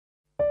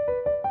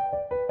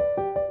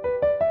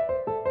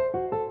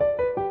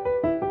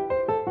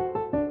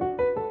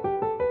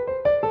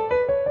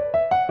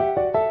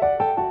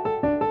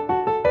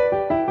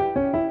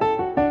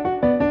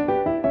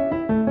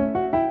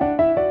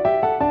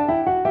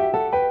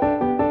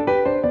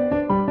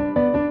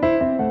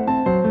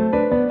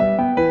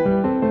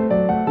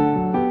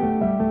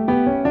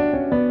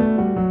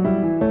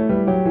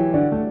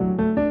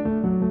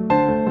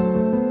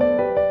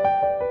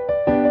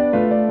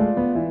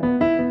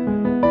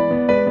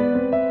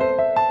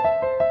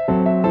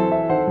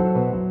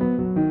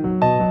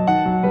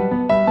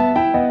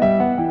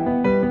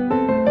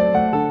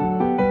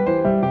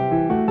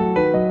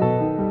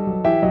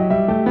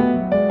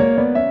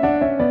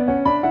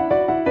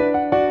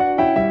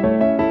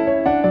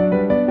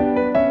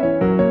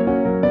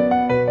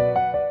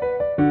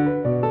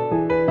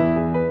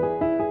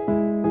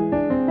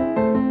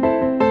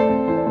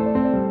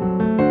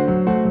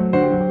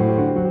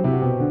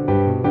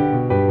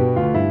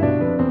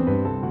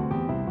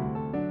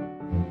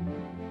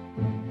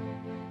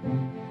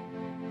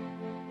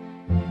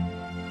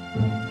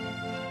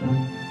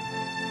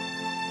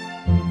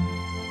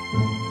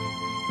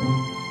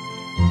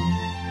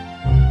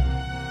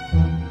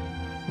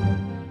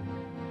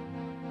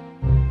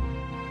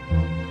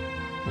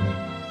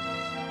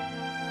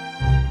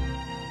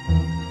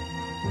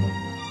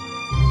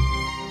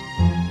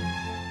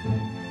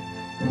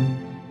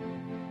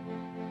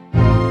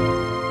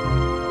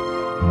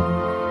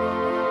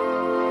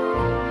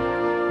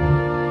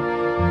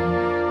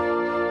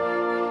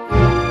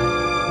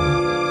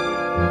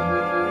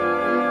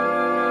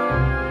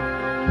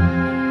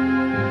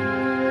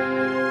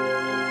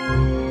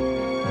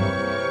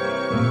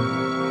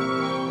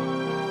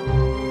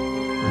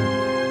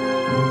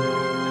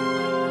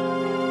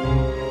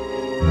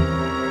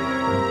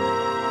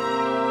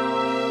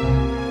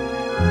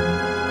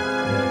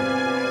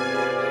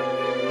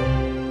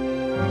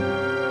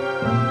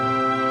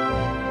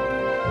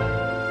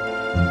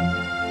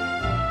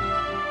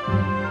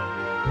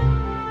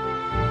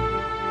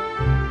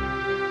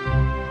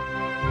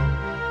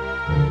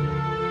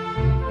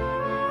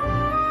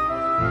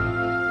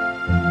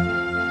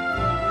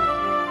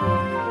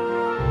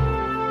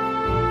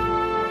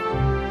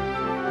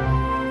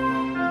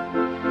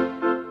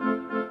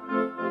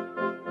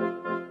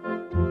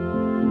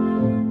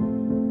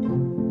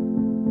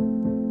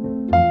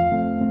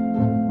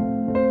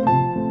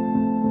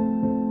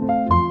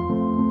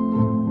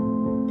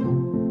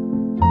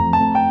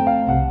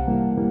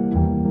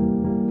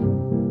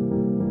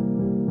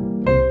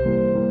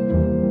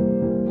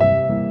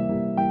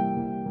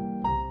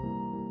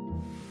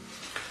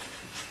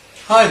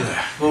Hi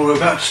there. Well, we're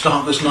about to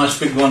start this nice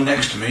big one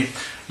next to me.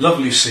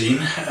 Lovely scene.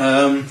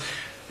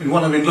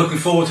 One I've been looking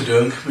forward to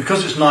doing.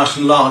 Because it's nice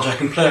and large, I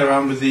can play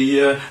around with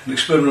and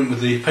experiment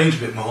with the paint a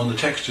bit more, and the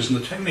textures and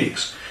the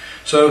techniques.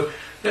 So,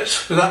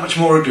 without much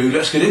more ado,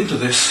 let's get into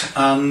this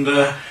and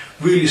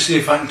really see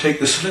if I can take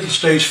this a little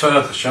stage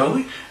further, shall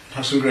we? And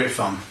have some great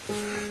fun.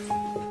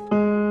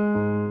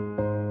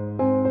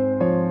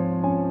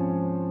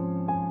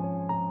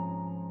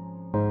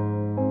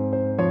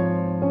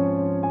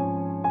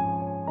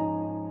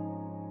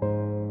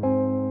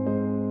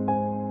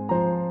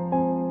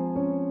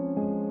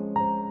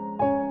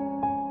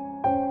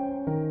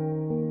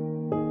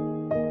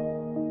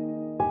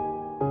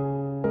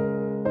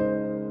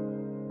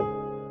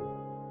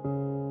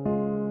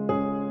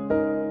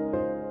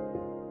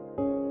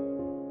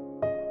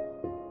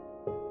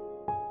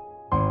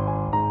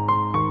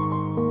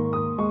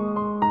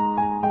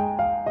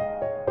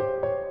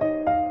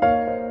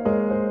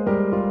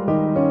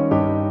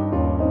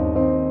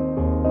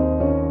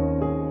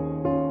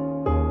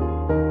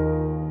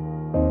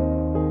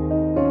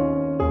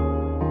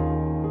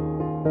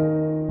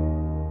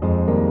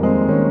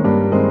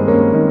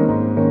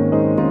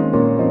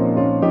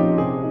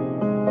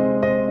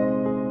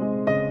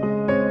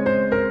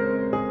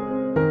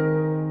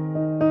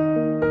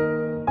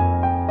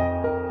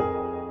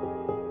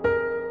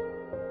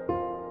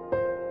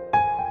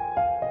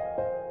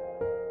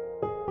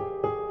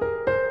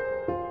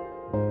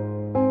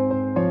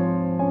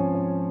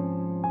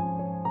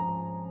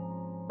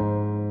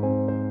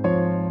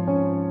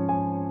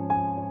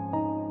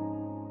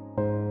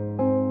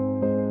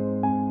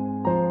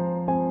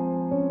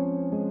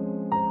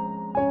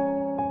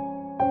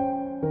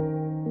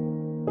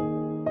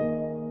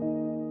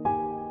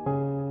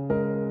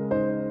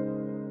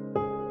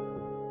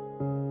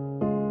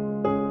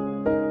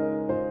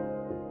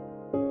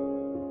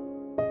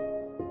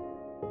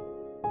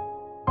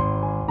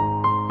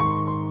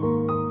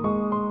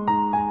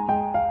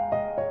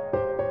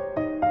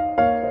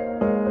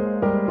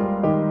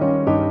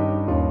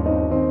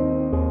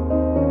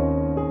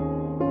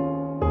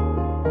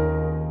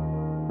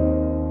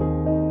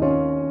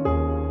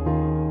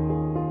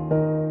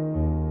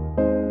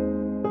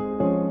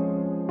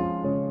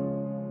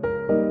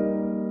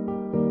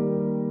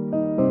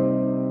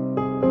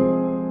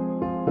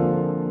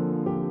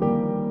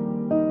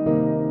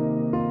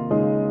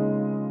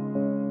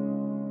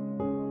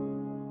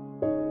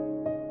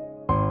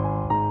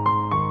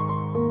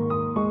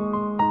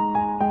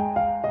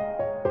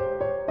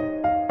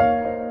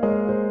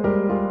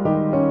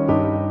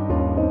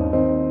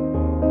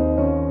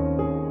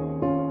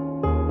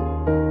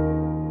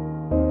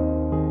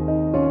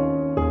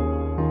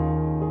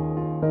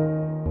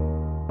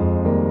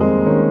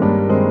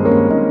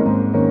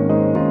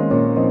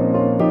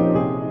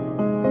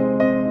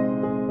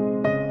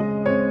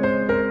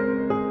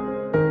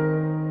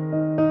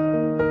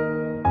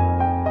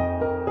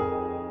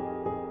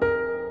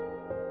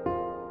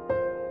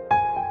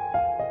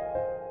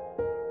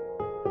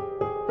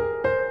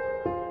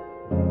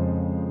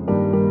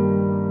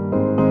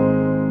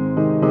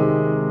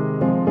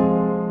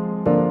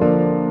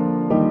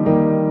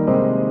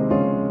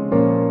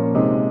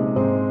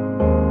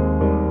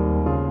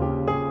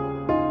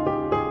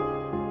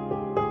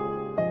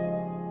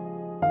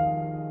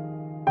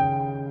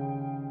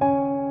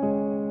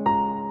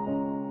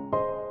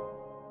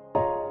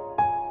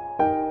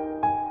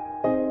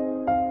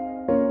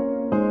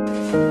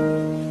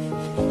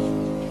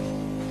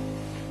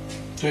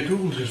 So it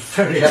all is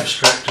very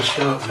abstract to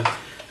start with,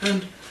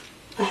 and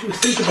as you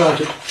think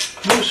about it,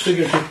 most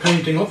figurative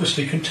painting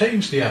obviously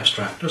contains the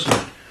abstract, doesn't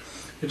it?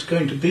 It's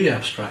going to be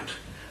abstract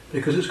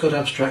because it's got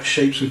abstract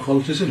shapes and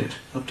qualities in it,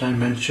 of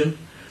dimension,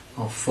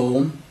 of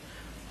form,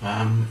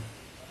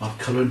 of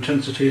colour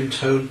intensity and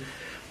tone.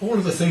 All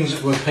of the things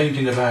that we're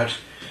painting about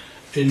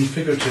in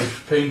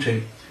figurative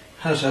painting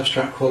has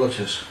abstract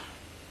qualities.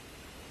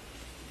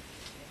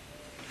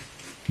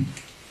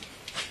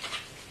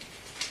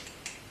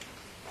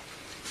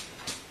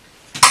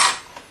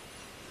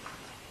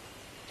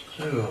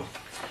 So,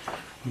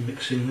 I'm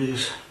mixing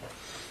these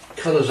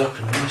colours up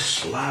in nice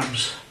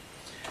slabs.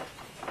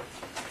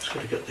 Just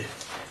got to get the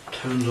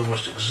tones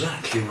almost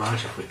exactly right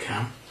if we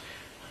can.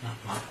 And that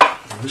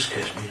might, in this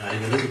case, mean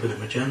adding a little bit of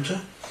magenta,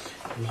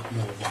 a lot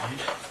more white,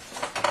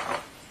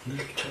 a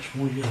little touch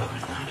more yellow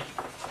in that.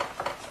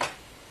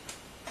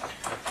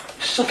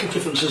 Subtle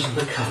differences in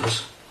the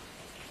colours.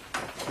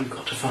 We've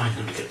got to find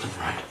them to get them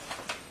right.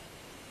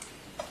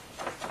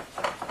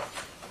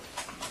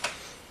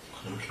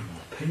 A little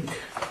more pink.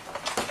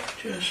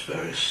 Just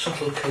very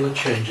subtle colour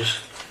changes.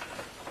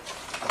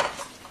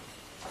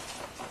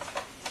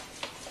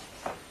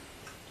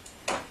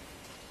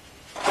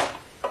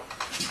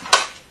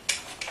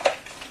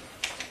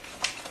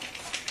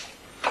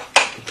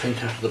 The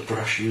paint out of the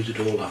brush, use it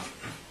all up.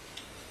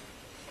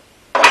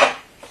 There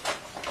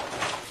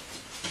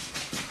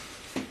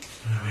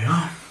we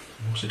are,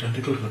 almost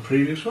identical to the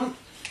previous one.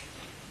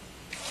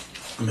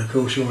 And of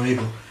course you're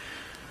able,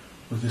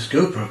 with this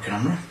GoPro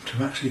camera,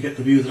 to actually get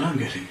the view that I'm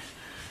getting.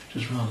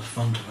 which is rather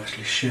fun to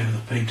actually share the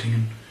painting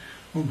in,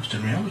 almost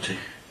in reality.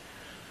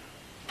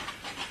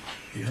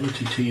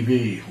 Reality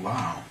TV,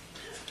 wow.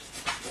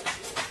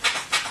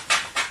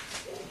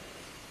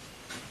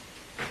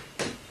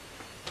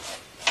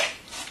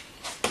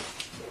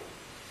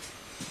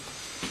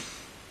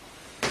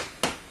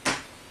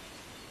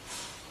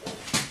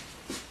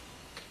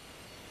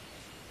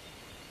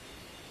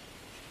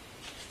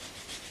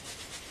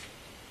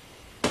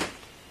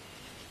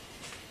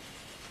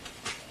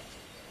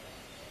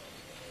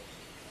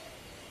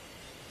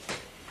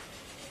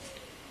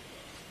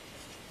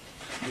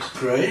 This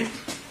grey,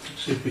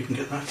 let's see if we can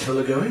get that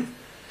colour going.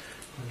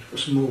 I'll put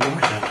some more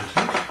white out, I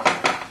think.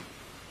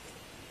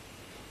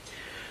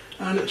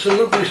 And it's a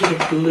lovely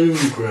sort of blue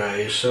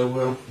grey, so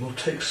we'll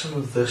take some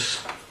of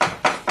this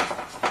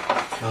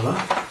colour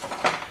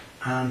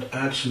and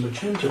add some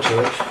magenta to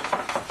it.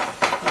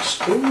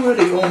 It's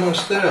already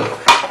almost there,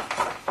 look.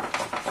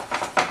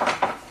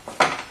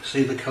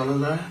 See the colour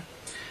there?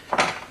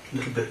 A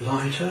little bit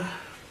lighter.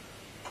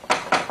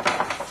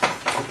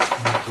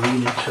 Put more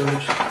green into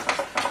it.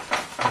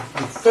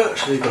 We've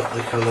virtually got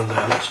the colour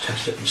there. Let's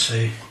test it and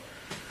see.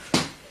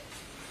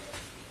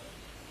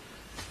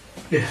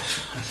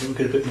 Yes, I think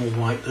we'll get a bit more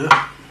white there.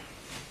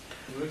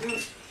 There we go.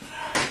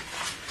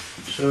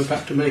 So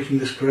back to making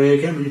this grey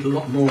again. We need a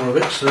lot more of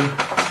it, so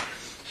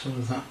some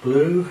of that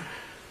blue.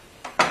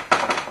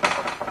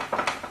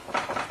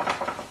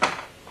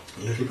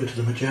 A little bit of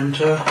the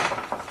magenta.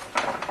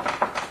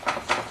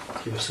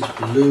 Give us this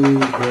blue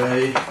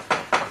grey.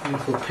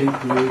 Beautiful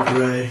pink blue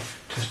grey.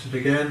 Test it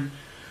again.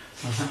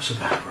 Well, that's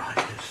about right,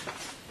 yes.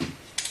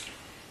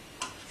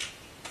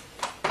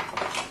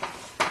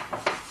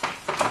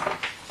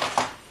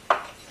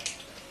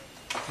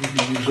 You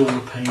can use all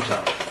the paint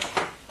up.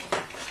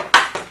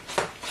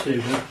 So we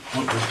don't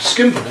want to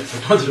skimp on it,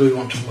 but neither do we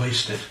want to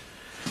waste it.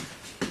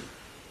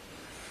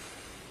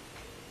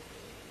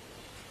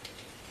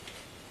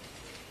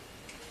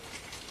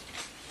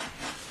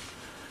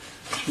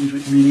 Which means we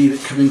may need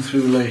it coming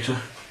through later.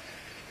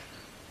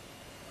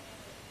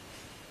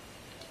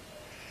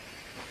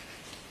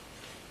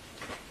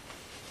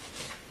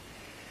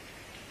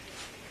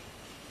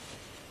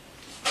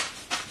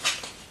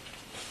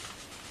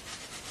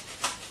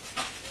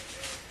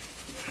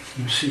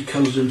 You see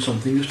colours in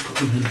something, just put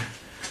them in.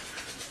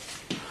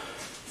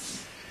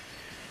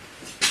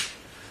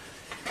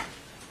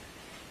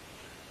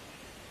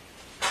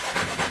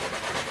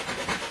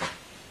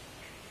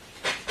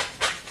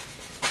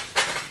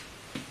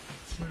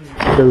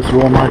 Go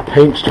through all my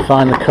paints to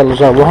find the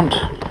colours I want.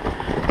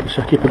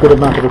 So I keep a good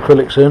amount of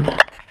acrylics in.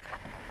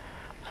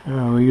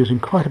 So we're using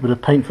quite a bit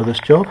of paint for this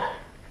job.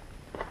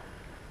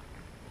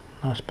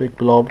 Nice big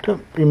blob.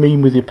 Don't be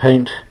mean with your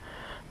paint.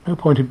 No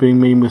point in being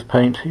mean with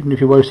paint, even if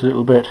you waste a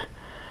little bit.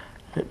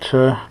 It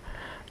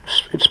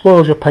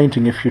spoils your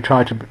painting if you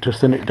try to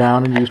thin it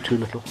down and use too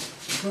little.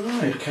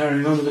 Right,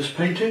 carrying on with this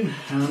painting,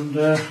 and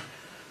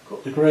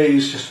got the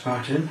greys just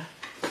about in.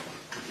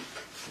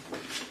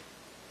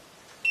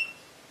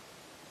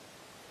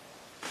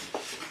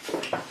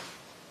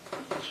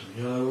 Some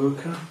yellow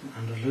ochre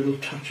and a little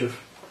touch of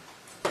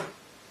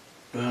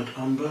burnt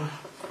umber.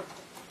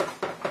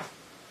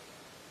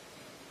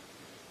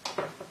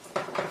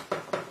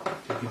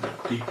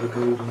 Deeper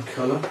golden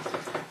colour,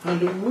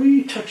 and a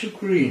wee touch of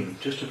green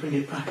just to bring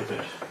it back a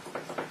bit,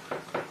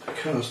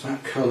 because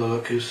that colour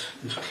look is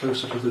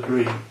closer to the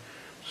green.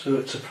 So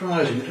it's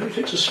surprising. It only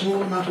takes a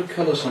small amount of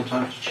colour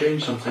sometimes to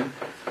change something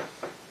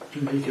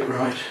and make it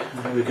right.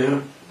 And there we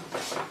go.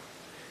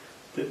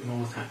 A bit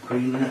more of that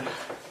green in it.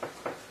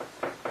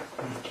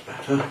 That's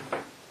better.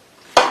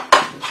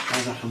 Let's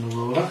try that on the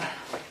roller.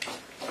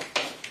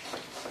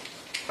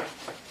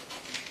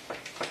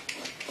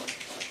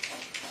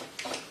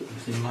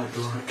 Everything like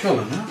the right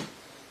colour now.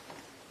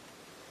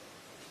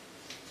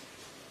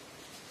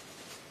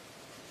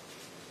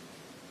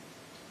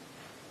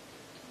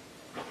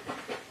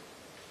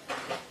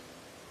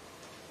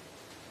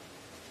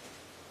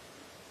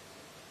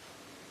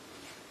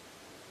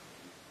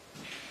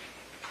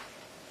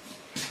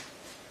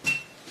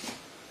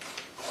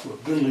 We're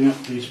building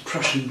up these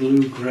Prussian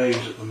blue greys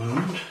at the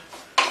moment.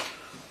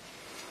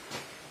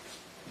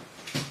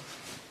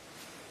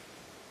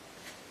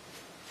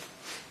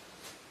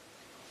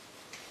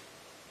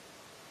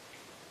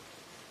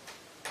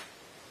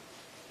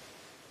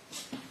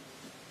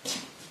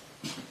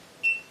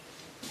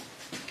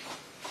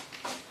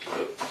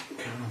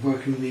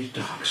 Working these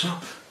darks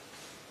up.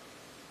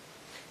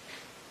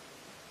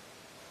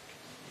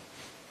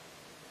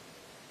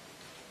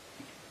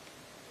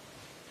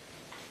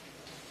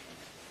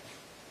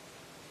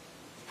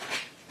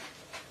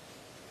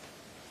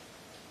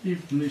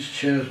 Even these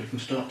chairs we can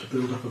start to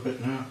build up a bit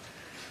now.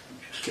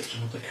 Just get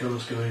some of the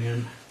colours going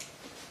in.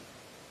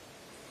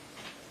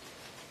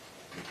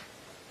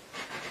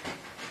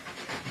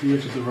 The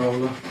edge of the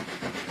roller.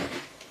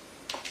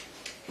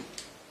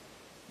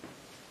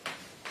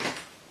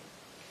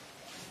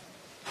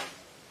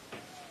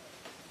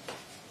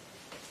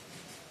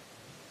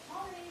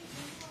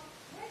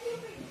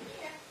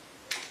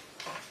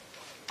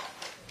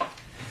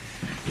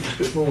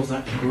 bit more of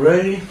that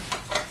grey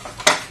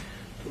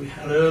that we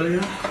had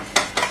earlier,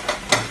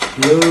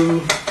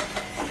 blue,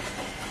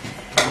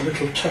 a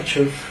little touch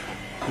of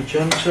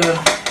magenta. So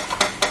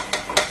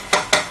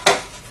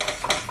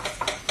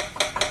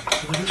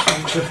I just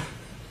want to,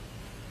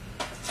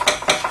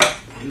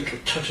 a little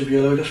touch of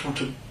yellow, I just want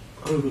to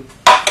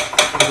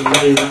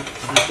overlay that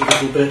just a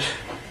little bit.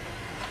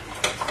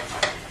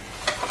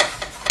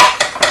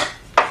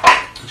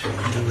 That's what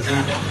I'm doing with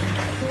that.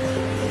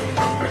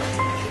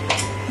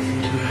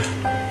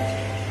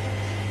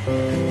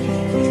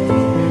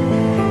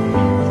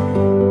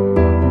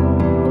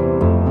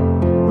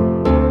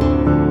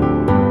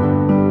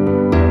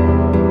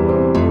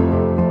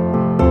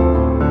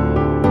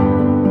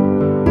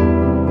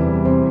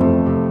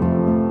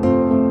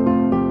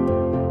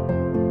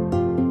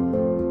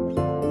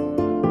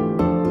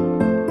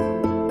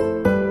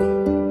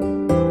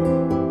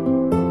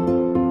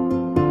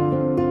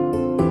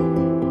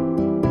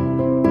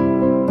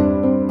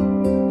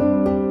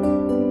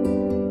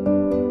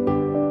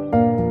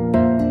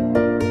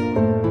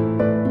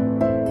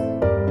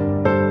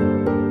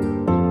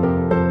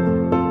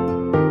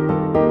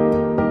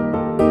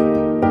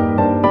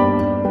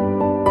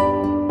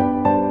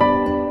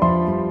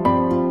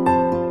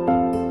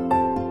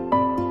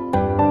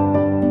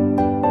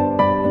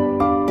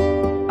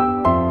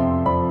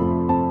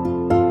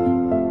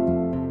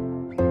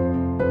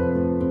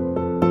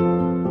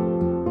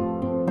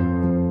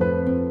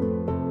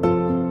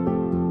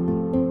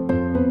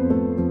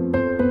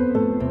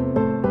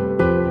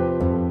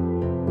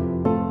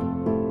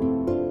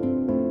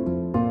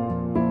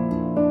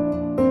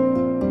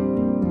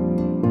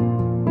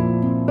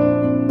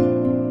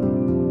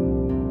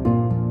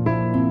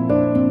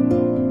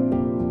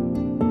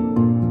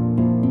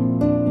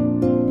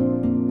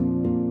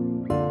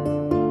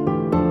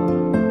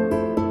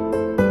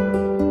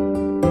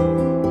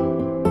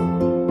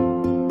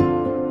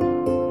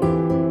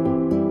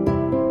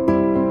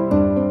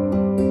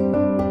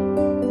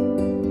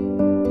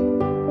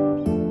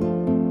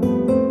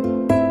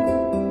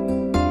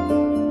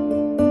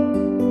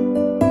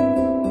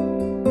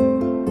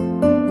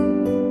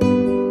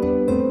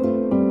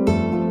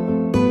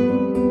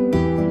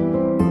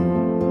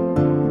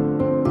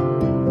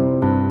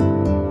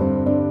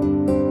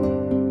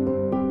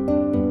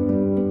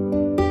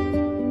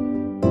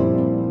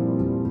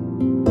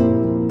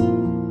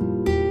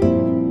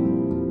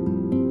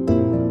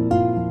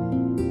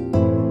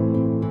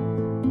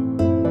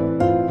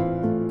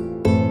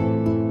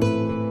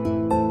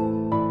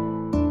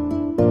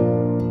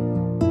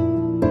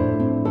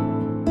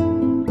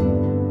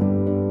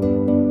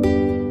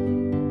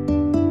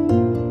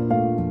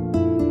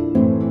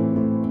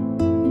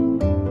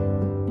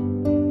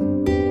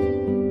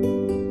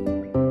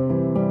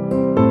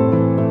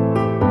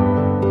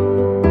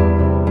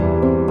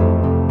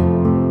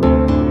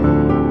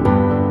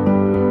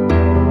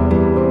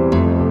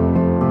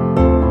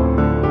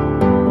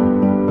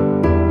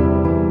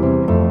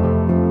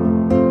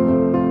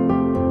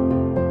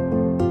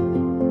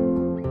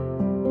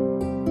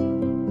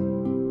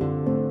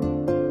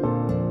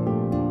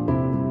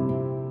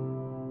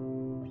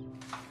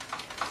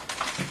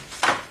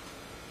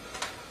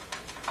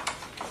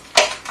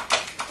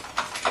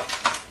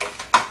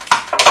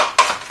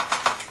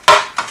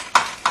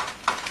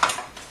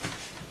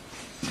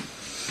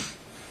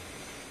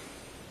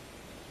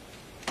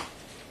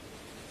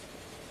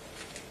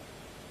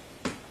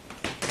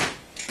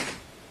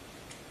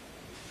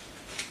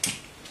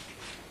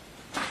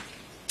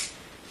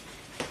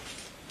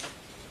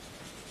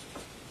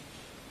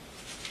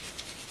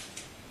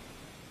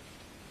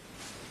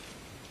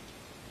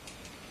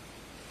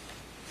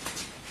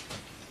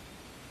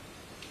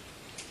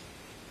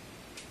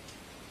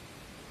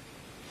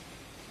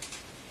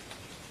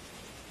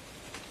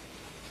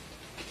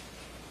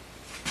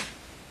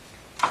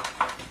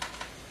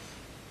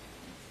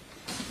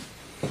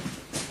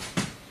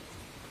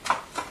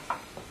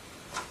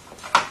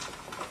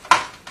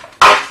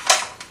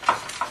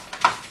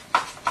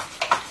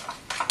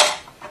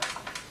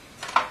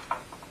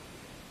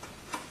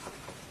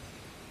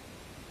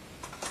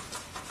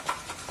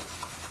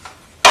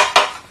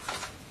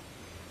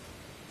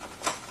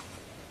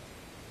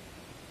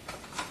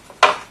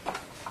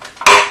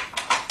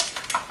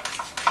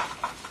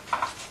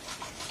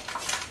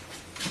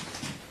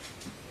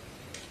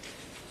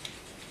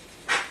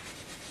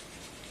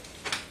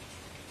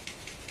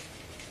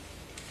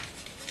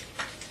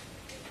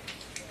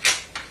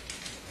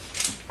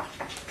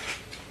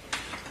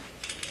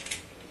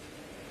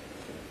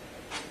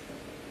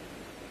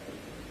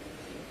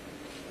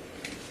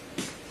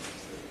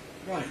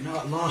 Right, now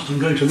at last I'm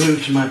going to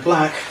move to my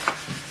black.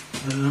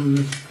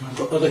 I've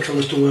got other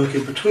colours to work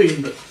in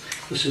between, but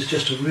this is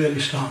just to really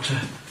start to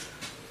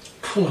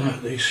pull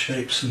out these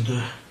shapes and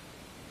give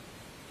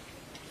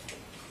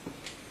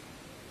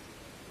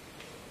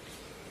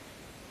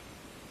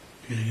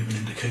an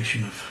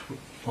indication of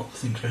what the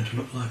thing's going to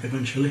look like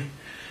eventually.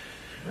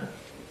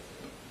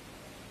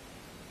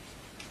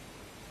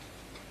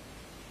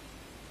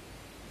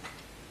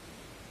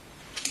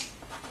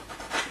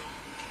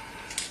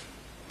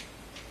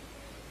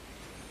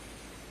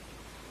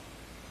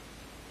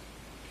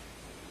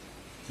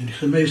 And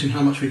it's amazing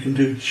how much we can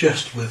do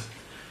just with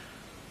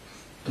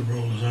the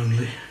rollers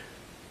only.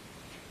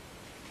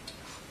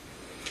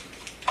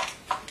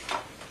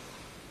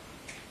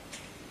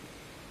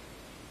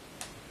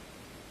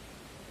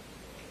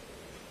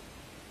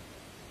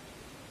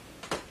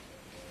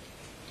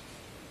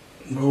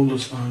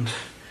 Rollers aren't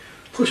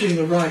putting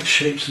the right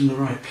shapes in the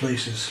right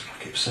places,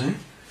 I keep saying.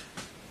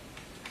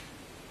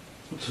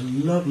 It's a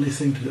lovely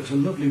thing to do, it's a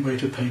lovely way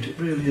to paint. It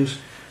really is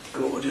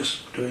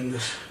gorgeous doing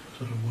this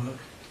sort of work.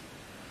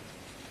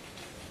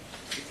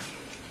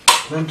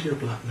 Plenty of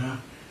black now.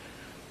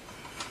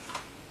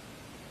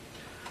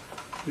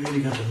 Really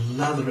going to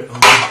lather it on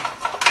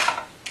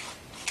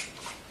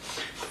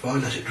before I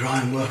let it dry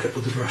and work up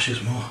with the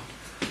brushes more.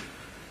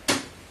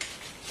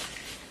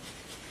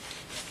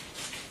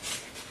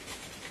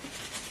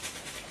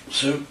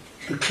 So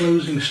the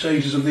closing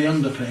stages of the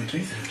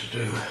underpainting to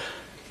do.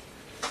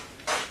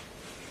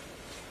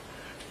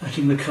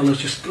 Letting the colours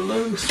just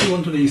glow through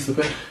underneath a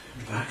bit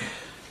and back.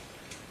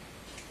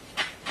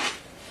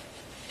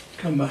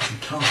 Come back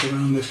and tart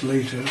around this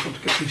later. I've got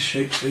to get these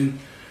shapes in.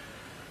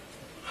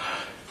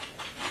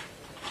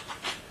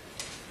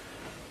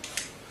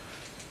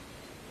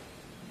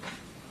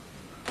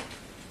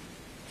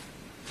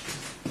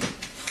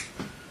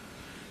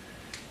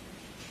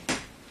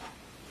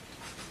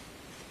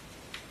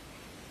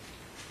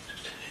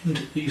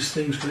 These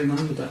things going on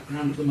in the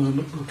background at the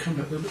moment. We'll come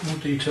back with a bit more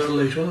detail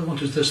later. All I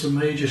want is just the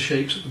major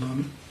shapes at the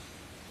moment.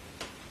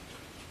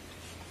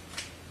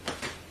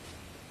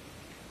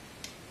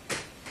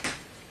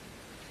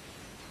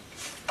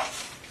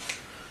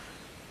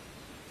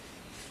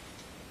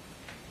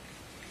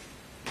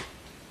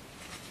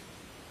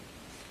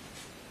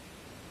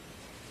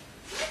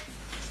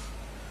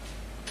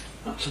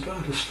 That's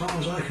about as far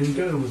as I can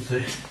go with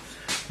the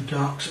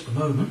darks at the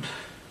moment.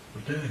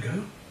 But there we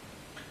go.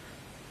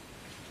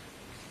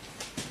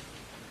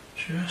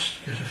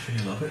 Just get a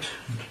feel of it,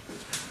 and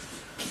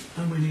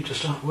then we need to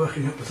start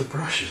working up with the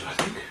brushes, I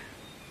think.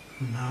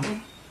 Now,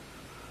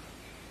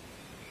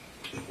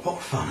 what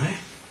fun, eh?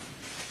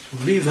 So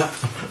we'll leave that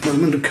for a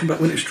moment and come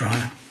back when it's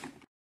drier.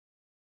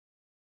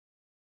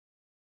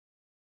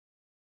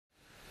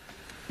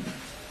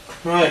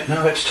 Right,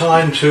 now it's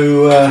time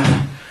to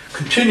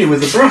continue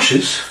with the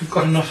brushes. We've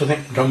got enough, I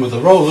think, done with the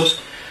rollers.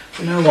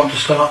 We now want to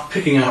start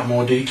picking out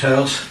more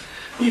details,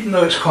 even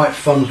though it's quite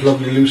fun, as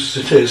lovely loose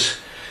as it is.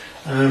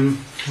 I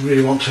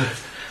really want to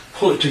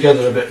pull it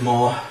together a bit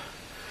more,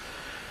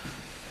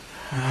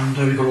 and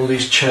we've got all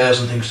these chairs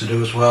and things to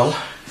do as well.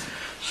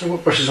 So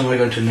what brushes am I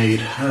going to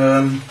need?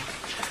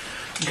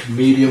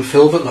 Medium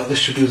filbert, like this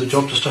should do the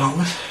job to start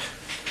with.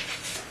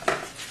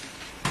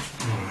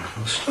 Alright,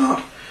 we'll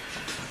start.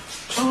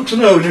 It's hard to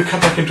know when you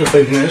come back into a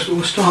painting like this, but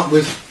we'll start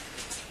with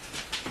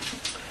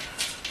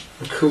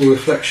a cool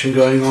reflection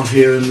going on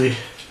here in the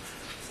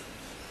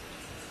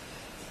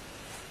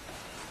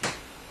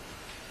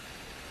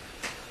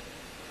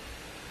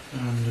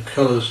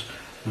colours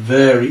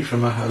vary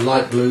from a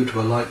light blue to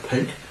a light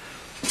pink.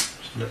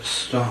 So let's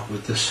start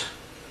with this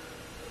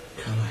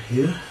colour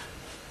here.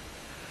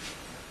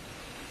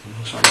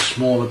 We'll start with a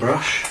smaller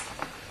brush.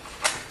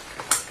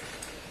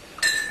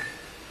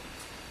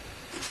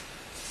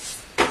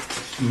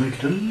 Make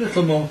it a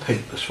little more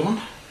pink, this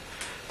one.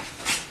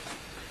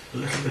 A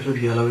little bit of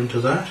yellow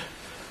into that.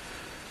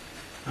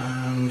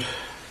 And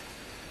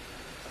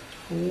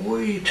a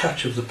wee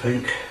touch of the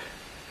pink.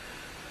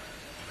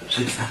 Let's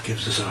see if that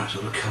gives us the right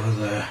sort of colour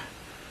there.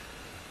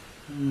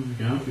 There we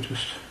go, we're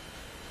just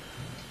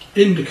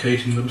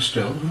indicating them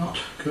still, we're not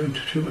going into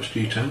too much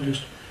detail,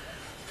 just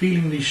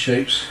feeling these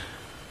shapes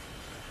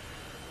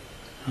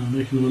and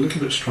making them a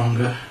little bit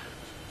stronger.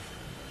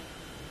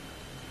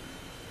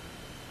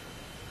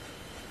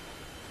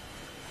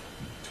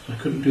 I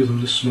couldn't do them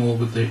this small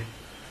with the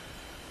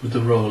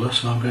roller,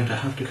 so I'm going to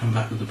have to come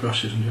back with the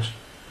brushes and just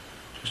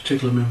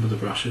tickle them in with the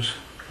brushes.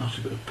 That's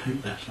a bit of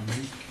paint there,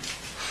 something.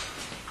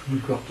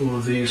 We've got all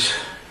of these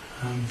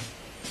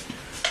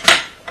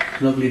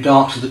lovely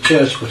darks of the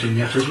chairs put in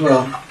yet as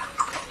well.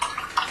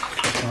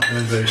 Start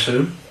going very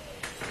soon.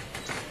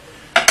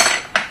 I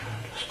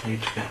just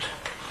need to get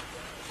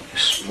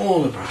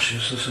smaller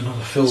brushes. There's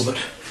another filbert.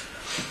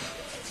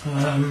 That's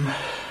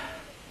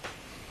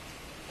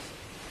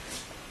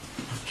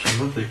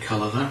a lovely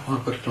colour, that. I'll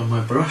put it on my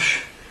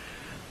brush.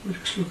 We'll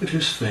just look at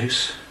his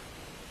face.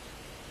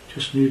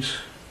 Just needs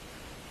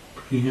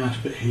bringing out a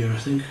bit here, I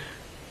think.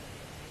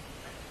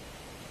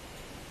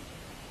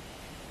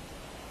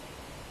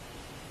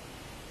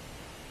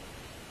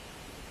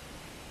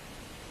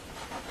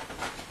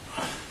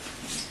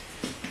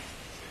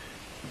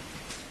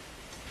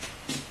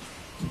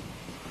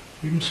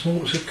 Even small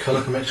bits of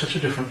colour can make such a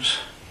difference.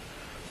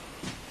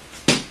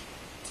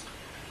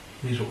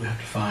 These are what we have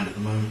to find at the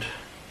moment.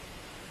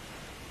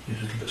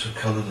 These little bits of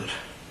colour that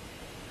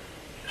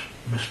just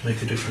must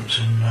make a difference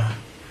in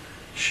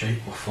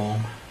shape or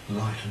form,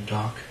 light and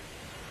dark.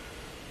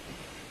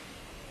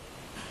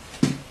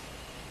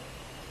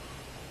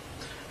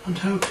 And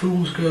how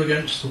tools go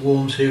against the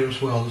warms here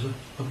as well. There's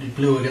a lovely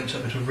blue against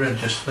that bit of red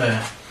just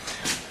there.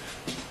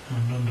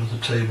 and under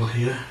the table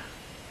here.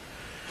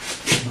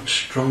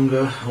 Much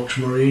stronger,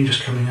 ultramarine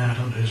just coming out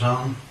under his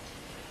arm.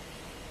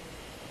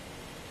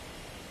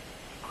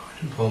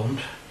 Quite important.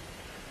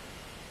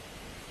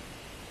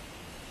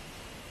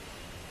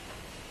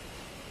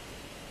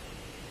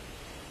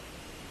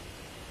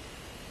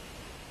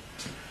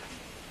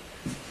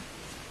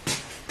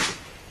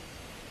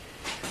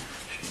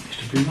 Needs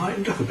to be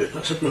lightened up a bit.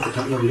 Let's have a look at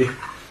that lovely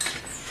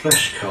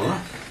flesh colour,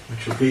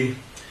 which will be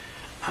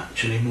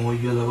actually more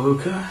yellow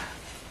ochre,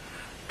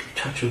 a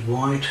touch of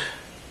white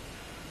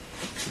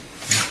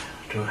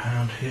to a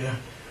hand here.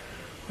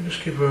 We'll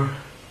just give her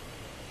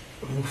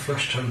a more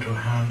flesh tone to a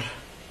hand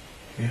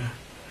here.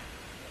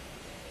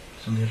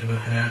 Some of her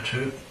hair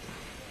too.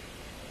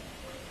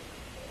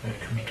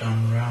 It comes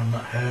down around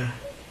that hair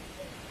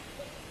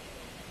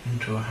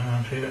into a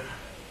hand here.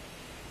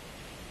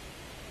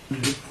 A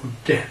little more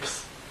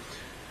depth,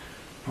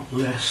 not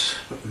less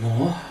but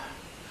more.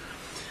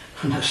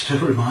 And that still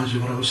reminds me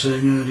of what I was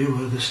saying earlier,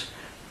 where this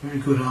very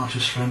good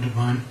artist friend of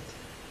mine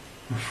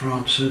in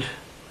France said,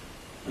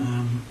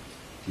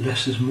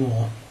 less is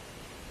more.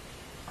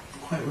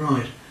 Quite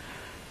right.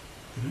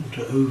 You don't want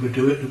to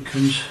overdo it, it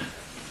becomes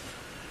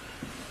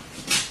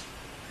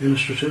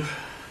illustrative.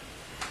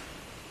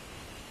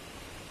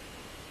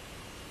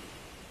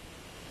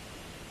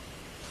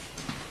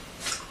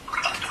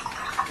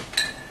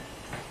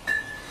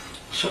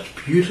 Such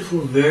beautiful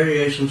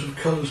variations of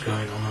colours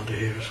going on under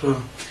here as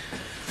well,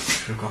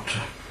 which we've got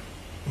to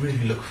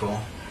really look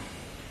for.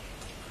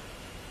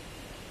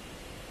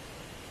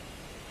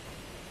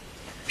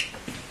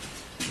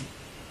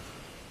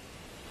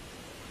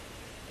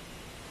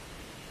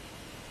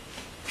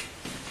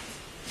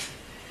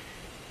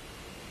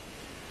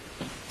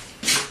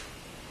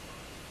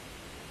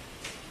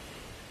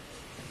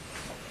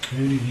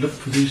 Really look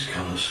for these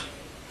colours.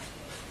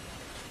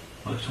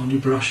 While it's on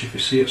your brush, if you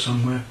see it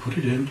somewhere, put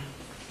it in.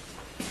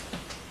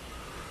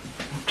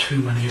 Not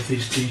too many of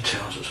these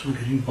details, it's not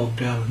getting bogged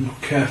down. I'm not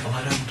careful,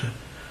 I don't want to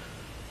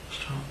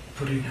start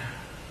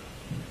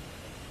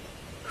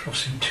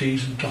crossing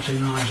T's and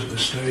dotting I's at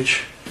this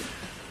stage.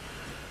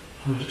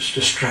 It's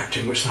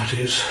distracting, which that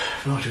is,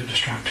 far too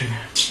distracting.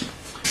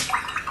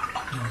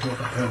 I'll go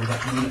back over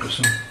that in a minute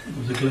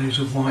with the glaze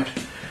of white.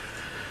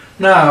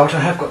 Now what I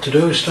have got to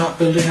do is start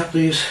building up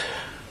these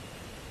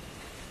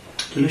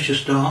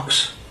delicious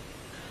darks.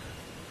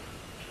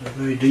 So a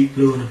very deep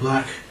blue and a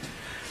black.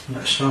 And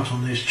let's start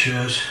on these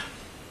chairs.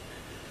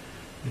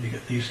 Really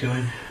get these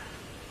going.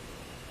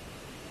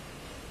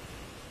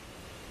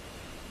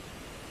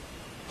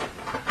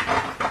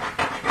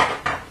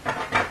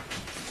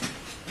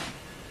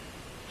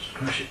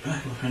 Scratch it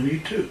back if I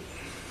need to.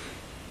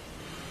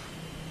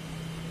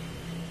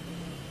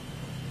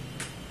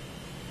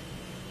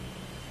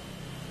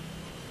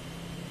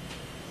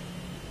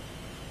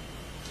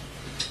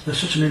 They're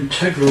such an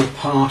integral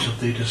part of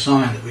the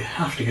design that we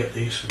have to get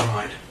these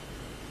right.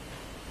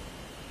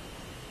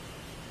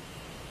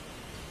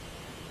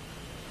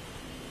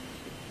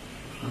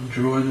 I'm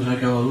drawing as I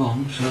go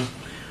along, so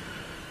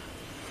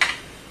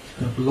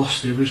I've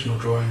lost the original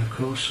drawing, of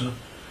course, so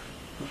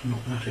that's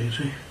not that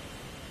easy.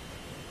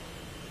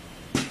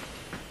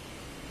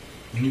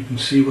 And you can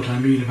see what I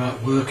mean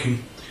about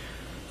working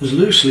as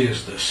loosely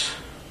as this.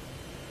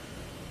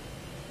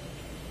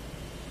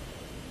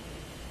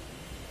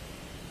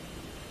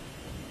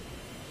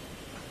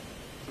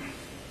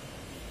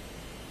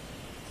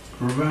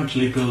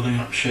 Gradually building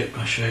up shape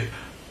by shape.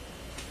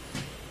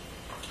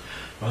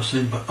 I was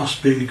saying, by us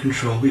being in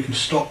control, we can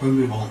stop when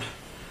we want.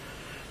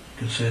 We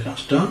can say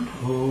that's done,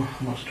 or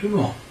I want to do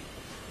more.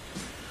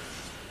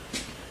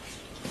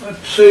 I'd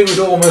say we've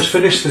almost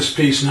finished this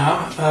piece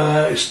now.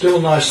 It's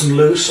still nice and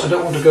loose. I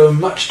don't want to go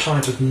much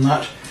tighter than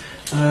that.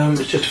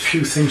 It's just a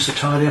few things to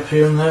tidy up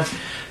here and there.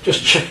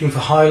 Just checking for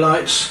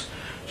highlights,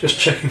 just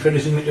checking for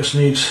anything that just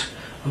needs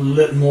a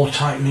little more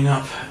tightening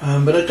up.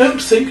 But I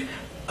don't think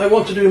I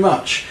want to do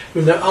much. I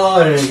mean, there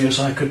are areas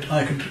I could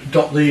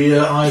dot the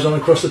I's on,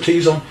 across the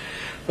T's on,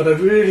 but I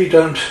really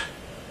don't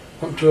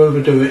want to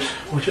overdo it.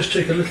 I'll just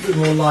take a little bit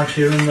more light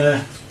here and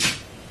there.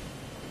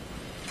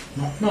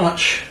 Not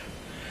much,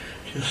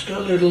 just a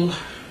little,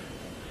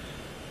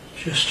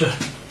 just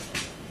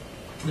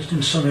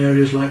in some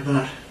areas like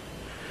that,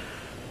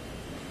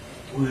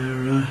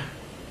 where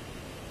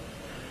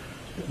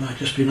it might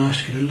just be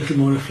nice to get a little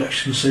more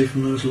reflection, say,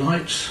 from those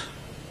lights.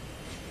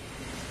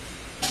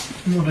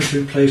 One or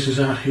two places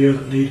out here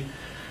that need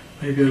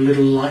maybe a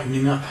little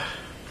lightening up,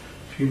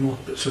 a few more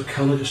bits of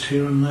colour just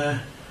here and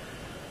there,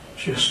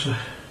 just to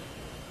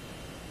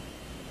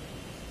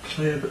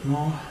play a bit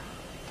more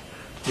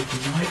with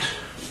the light.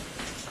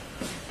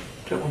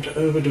 Don't want to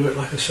overdo it,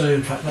 like I say.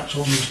 In fact, that's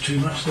almost too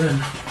much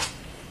then.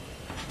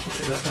 I'll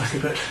take that back a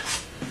bit.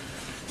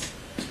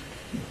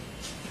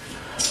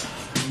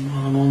 And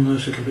while I'm on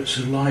those little bits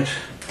of light,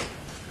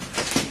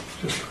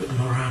 just look at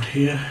them around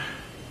here.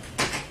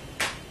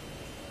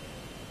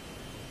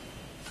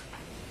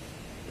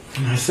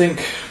 And I think,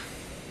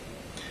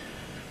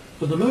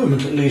 for the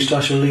moment at least,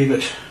 I shall leave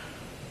it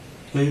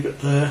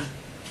there.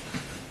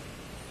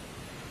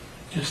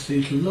 Just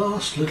these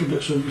last little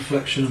bits of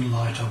reflection and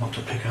light I want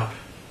to pick up.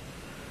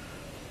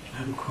 I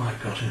haven't quite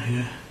got in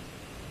here.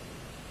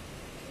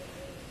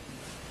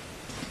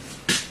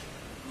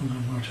 And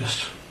then we'll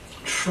just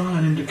try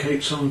and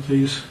indicate some of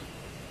these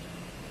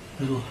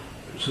little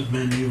bits of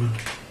menu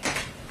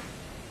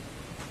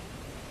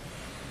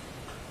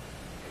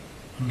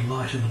and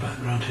light in the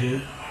background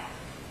here.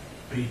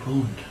 People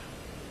and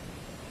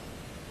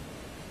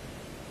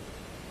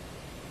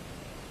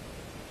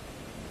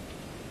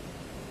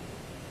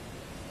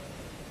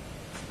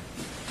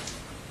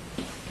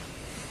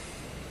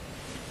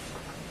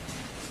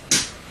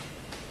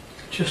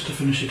just to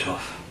finish it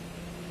off.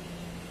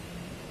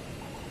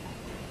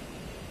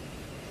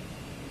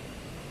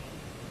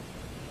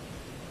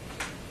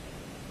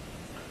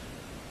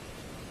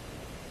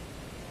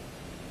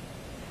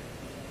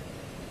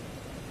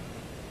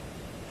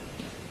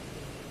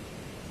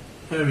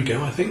 There we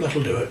go, I think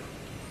that'll do it.